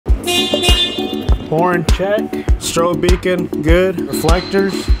Horn, check. Strobe beacon, good.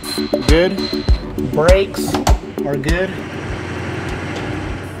 Reflectors, good. Brakes are good.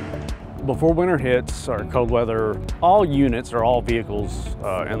 Before winter hits or cold weather, all units or all vehicles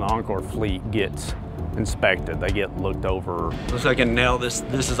in the Oncor fleet get inspected. They get looked over. Looks like a nail. This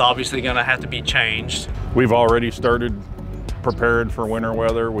is obviously gonna have to be changed. We've already started prepared for winter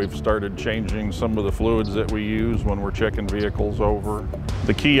weather. We've started changing some of the fluids that we use when we're checking vehicles over.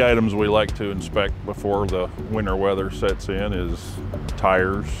 The key items we like to inspect before the winter weather sets in is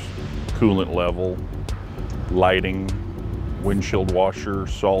tires, coolant level, lighting, windshield washer,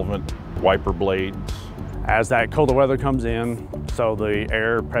 solvent, wiper blades. As that colder weather comes in, so the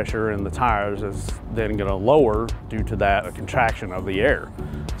air pressure in the tires is then going to lower due to that contraction of the air.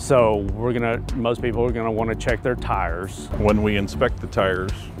 So most people are gonna want to check their tires. When we inspect the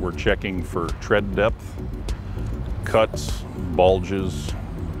tires, we're checking for tread depth, cuts, bulges,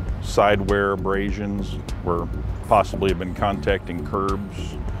 side wear abrasions, where possibly have been contacting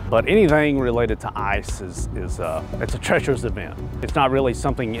curbs. But anything related to ice it's a treacherous event. It's not really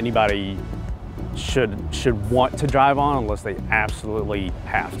something anybody should want to drive on unless they absolutely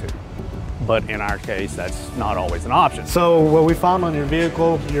have to. But in our case, that's not always an option. So what we found on your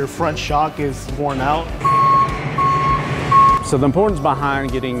vehicle, your front shock is worn out. So the importance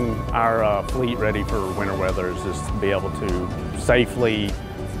behind getting our fleet ready for winter weather is just to be able to safely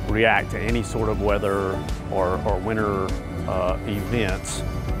react to any sort of weather or winter events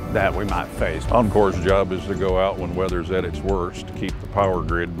that we might face. Oncor's job is to go out when weather's at its worst to keep the power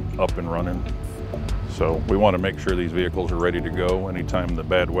grid up and running. So we want to make sure these vehicles are ready to go anytime the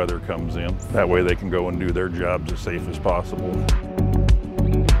bad weather comes in. That way they can go and do their jobs as safe as possible.